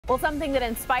Well, something that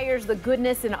inspires the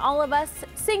goodness in all of us,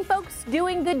 seeing folks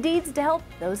doing good deeds to help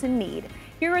those in need.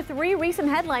 Here are 3 recent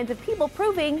headlines of people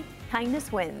proving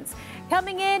kindness wins.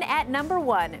 Coming in at number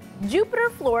 1, Jupiter,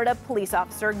 Florida police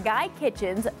officer Guy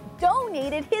Kitchens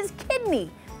donated his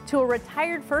kidney to a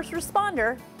retired first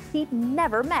responder he'd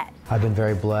never met. I've been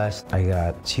very blessed. I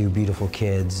got 2 beautiful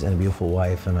kids and a beautiful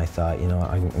wife, and I thought, you know,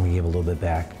 I'm going to give a little bit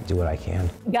back, do what I can.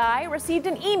 Guy received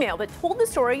an email that told the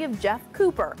story of Jeff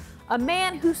Cooper, a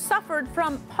man who suffered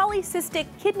from polycystic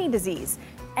kidney disease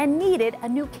and needed a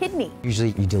new kidney.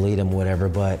 Usually you delete them, whatever,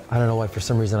 but I don't know why, for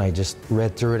some reason I just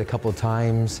read through it a couple of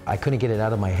times. I couldn't get it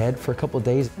out of my head for a couple of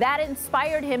days. That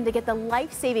inspired him to get the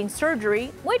life-saving surgery,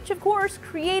 which of course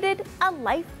created a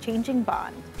life-changing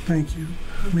bond. Thank you.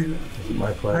 I mean,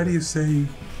 my pleasure. How do you say?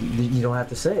 You don't have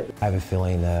to say it. I have a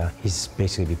feeling he's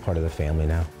basically be part of the family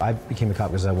now. I became a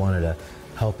cop because I wanted to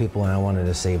help people and I wanted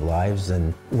to save lives,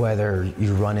 and whether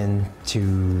you run into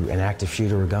an active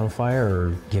shooter or gunfire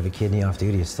or give a kidney off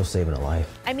duty, it's still saving a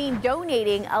life. I mean,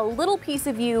 donating a little piece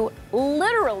of you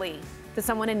literally to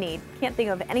someone in need. Can't think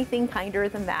of anything kinder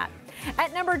than that.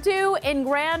 At number 2, in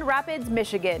Grand Rapids,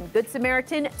 Michigan, Good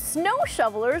Samaritan snow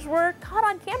shovelers were caught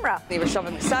on camera. They were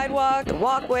shoveling the sidewalk, the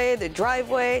walkway, the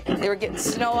driveway. They were getting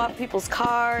snow off people's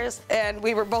cars, and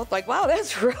we were both like, wow,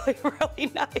 that's really,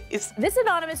 really nice. This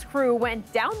anonymous crew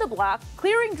went down the block,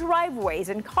 clearing driveways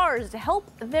and cars to help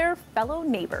their fellow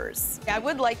neighbors. I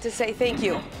would like to say thank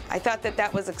you. I thought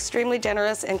that was extremely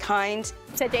generous and kind.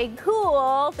 Such a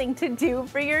cool thing to do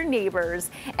for your neighbors.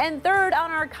 And third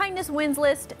on our kindness wins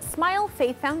list, Smile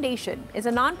Faith Foundation is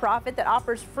a nonprofit that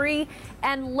offers free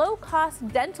and low-cost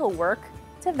dental work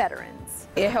to veterans.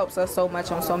 It helps us so much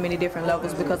on so many different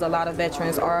levels because a lot of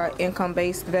veterans are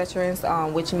income-based veterans,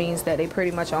 which means that they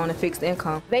pretty much are on a fixed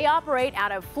income. They operate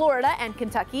out of Florida and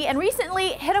Kentucky and recently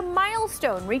hit a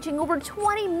milestone, reaching over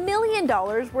 $20 million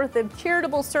worth of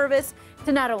charitable service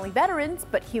to not only veterans,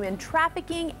 but human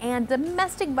trafficking and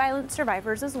domestic violence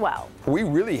survivors as well. We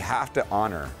really have to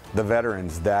honor the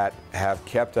veterans that have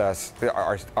kept us,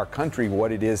 our country,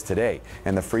 what it is today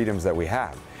and the freedoms that we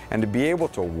have. And to be able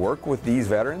to work with these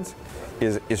veterans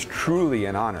is truly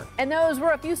an honor. And those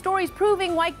were a few stories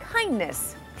proving why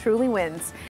kindness truly wins.